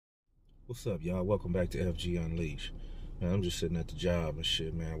What's up, y'all? Welcome back to FG Unleashed. Man, I'm just sitting at the job and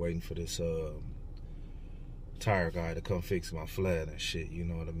shit, man, waiting for this tire guy to come fix my flat and shit, you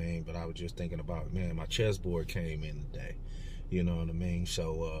know what I mean? But I was just thinking about, man, my chessboard came in today, you know what I mean?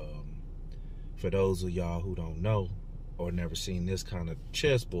 So, for those of y'all who don't know or never seen this kind of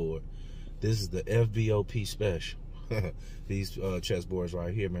chessboard, this is the FBOP special. These chessboards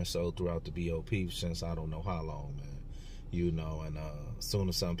right here, man, sold throughout the BOP since I don't know how long, man. You know, and as soon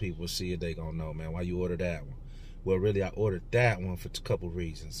as some people see it, they gonna know, man, why you ordered that one? Well, really, I ordered that one for a couple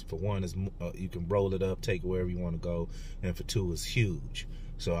reasons. For one, is you can roll it up, take it wherever you want to go, and for two, it's huge.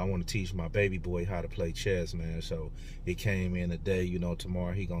 So I want to teach my baby boy how to play chess, man. So it came in today. You know,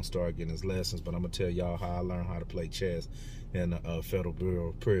 tomorrow he gonna start getting his lessons. But I'm gonna tell y'all how I learned how to play chess in the Federal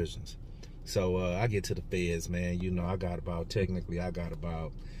Bureau of Prisons. So I get to the feds, man. You know, I got about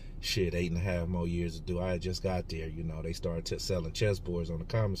shit, 8.5 more years to do. I had just got there, you know. They started selling chessboards on the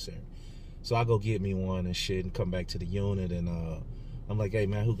commissary. So I go get me one and shit and come back to the unit and I'm like, hey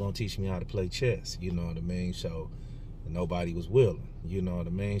man, who gonna teach me how to play chess? You know what I mean? So nobody was willing, you know what I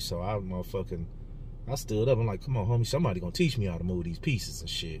mean? So I stood up. I'm like, come on, homie, somebody gonna teach me how to move these pieces and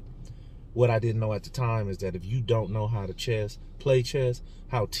shit. What I didn't know at the time is that if you don't know how to play chess,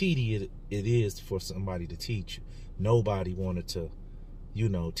 how tedious it is for somebody to teach you. Nobody wanted to, you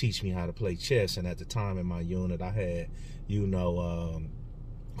know, teach me how to play chess. And at the time in my unit, I had, you know,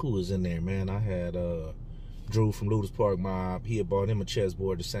 who was in there, man? I had Drew from Ludus Park Mob. He had bought him a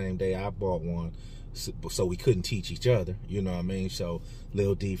chessboard the same day I bought one, so we couldn't teach each other, you know what I mean? So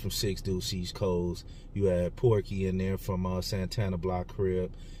Lil D from 6 Deuces Codes. You had Porky in there from Santana Block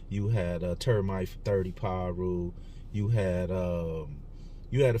Crib. You had Termite from 30 Power Rule. You had a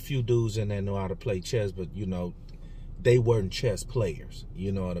few dudes in there know how to play chess, but you know, they weren't chess players,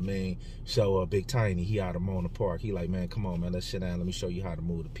 you know what I mean? So Big Tiny, he out of Mona Park. He like, man, come on, man, let's sit down. Let me show you how to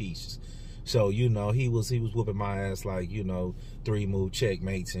move the pieces. So, you know, he was whooping my ass like, you know, 3-move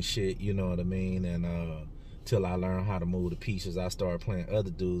checkmates and shit, you know what I mean? And till I learned how to move the pieces, I started playing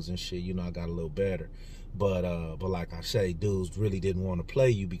other dudes and shit. You know, I got a little better. But like I say, dudes really didn't want to play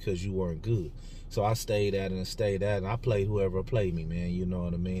you because you weren't good. So I stayed at it and I played whoever played me, man. You know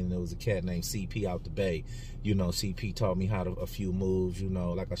what I mean? There was a cat named CP out the Bay. You know, CP taught me how to a few moves. You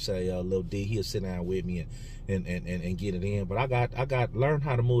know, like I say, Lil D, he'll sit down with me and get it in. But I learned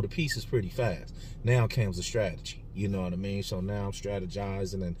how to move the pieces pretty fast. Now comes the strategy. You know what I mean? So now I'm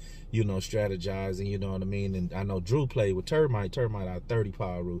strategizing and, you know, you know what I mean? And I know Drew played with Termite out of 30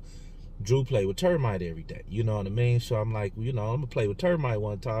 Power Rule. Drew played with Termite every day. You know what I mean? So I'm like, you know, I'm going to play with Termite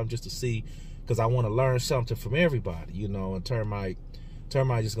one time just to see, because I want to learn something from everybody, you know. And Termite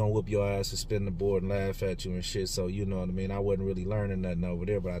just going to whoop your ass and spin the board and laugh at you and shit. So, you know what I mean? I wasn't really learning nothing over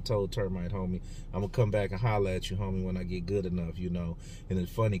there, but I told Termite, homie, I'm going to come back and holler at you, homie, when I get good enough, you know. And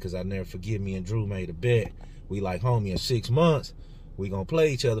it's funny because I never forget, me and Drew made a bet. We like, homie, in 6 months, we going to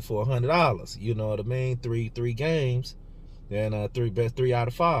play each other for $100. You know what I mean? Three games and three out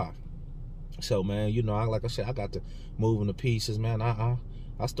of 5. So, man, you know, like I said, I got to moving the pieces, man. I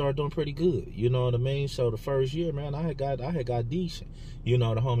started doing pretty good, you know what I mean? So the first year, man, I had got decent. You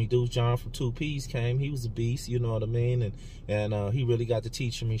know, the homie Deuce John from 2Ps came. He was a beast, you know what I mean? And he really got to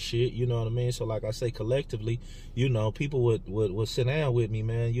teaching me shit, you know what I mean? So like I say, collectively, you know, people would sit down with me,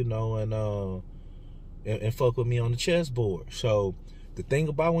 man, you know, and fuck with me on the chessboard. So the thing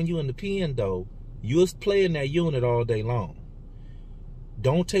about when you in the pen, though, you'll play in that unit all day long.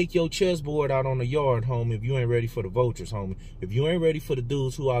 Don't take your chessboard out on the yard, homie, if you ain't ready for the vultures, homie. If you ain't ready for the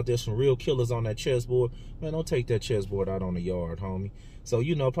dudes who out there, some real killers on that chessboard, man, don't take that chessboard out on the yard, homie. So,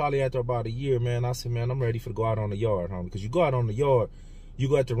 you know, probably after about a year, man, I said, man, I'm ready for to go out on the yard, homie. Because you go out on the yard, you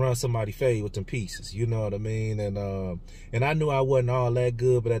got to run somebody fade with them pieces, you know what I mean? And I knew I wasn't all that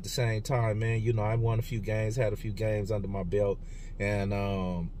good, but at the same time, man, you know, I won a few games, had a few games under my belt, and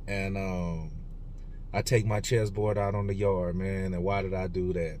I take my chessboard out on the yard, man. And why did I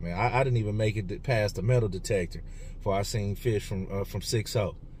do that, man? I didn't even make it past the metal detector before I seen Fish from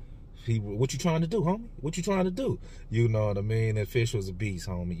 6-0. What you trying to do, homie? What you trying to do? You know what I mean? And Fish was a beast,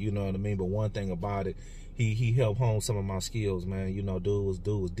 homie. You know what I mean? But one thing about it, he helped hone some of my skills, man. You know, dude was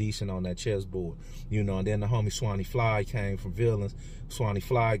decent on that chessboard. You know, and then the homie Swanee Fly came from Villains. Swanee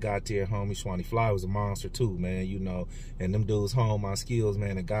Fly got there, homie. Swanee Fly was a monster too, man. You know, and them dudes honed my skills,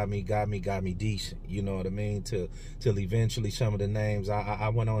 man, and got me decent. You know what I mean? Till eventually some of the names I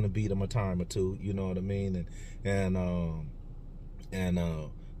went on to beat them a time or two. You know what I mean?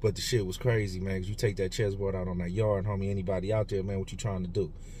 But the shit was crazy, man, because you take that chessboard out on that yard, homie, anybody out there, man, what you trying to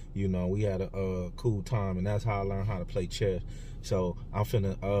do? You know, we had a cool time, and that's how I learned how to play chess. So I'm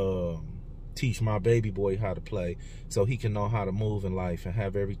finna teach my baby boy how to play so he can know how to move in life and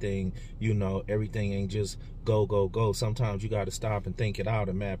have everything, you know, everything ain't just go, go, go. Sometimes you got to stop and think it out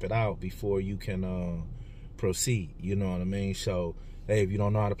and map it out before you can proceed, you know what I mean? So, hey, if you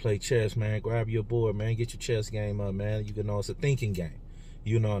don't know how to play chess, man, grab your board, man, get your chess game up, man. You can know it's a thinking game.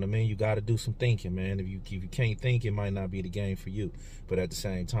 You know what I mean? You got to do some thinking, man. If you can't think, it might not be the game for you. But at the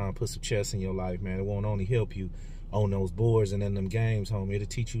same time, put some chess in your life, man. It won't only help you on those boards and in them games, homie. It'll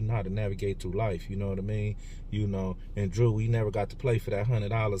teach you how to navigate through life. You know what I mean? You know. And Drew, we never got to play for that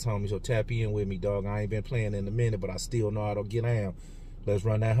 $100, homie. So tap in with me, dog. I ain't been playing in a minute, but I still know how to get down. Let's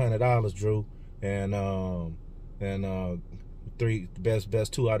run that $100, Drew. And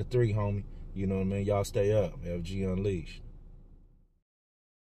best 2 out of 3, homie. You know what I mean? Y'all stay up. FG Unleashed.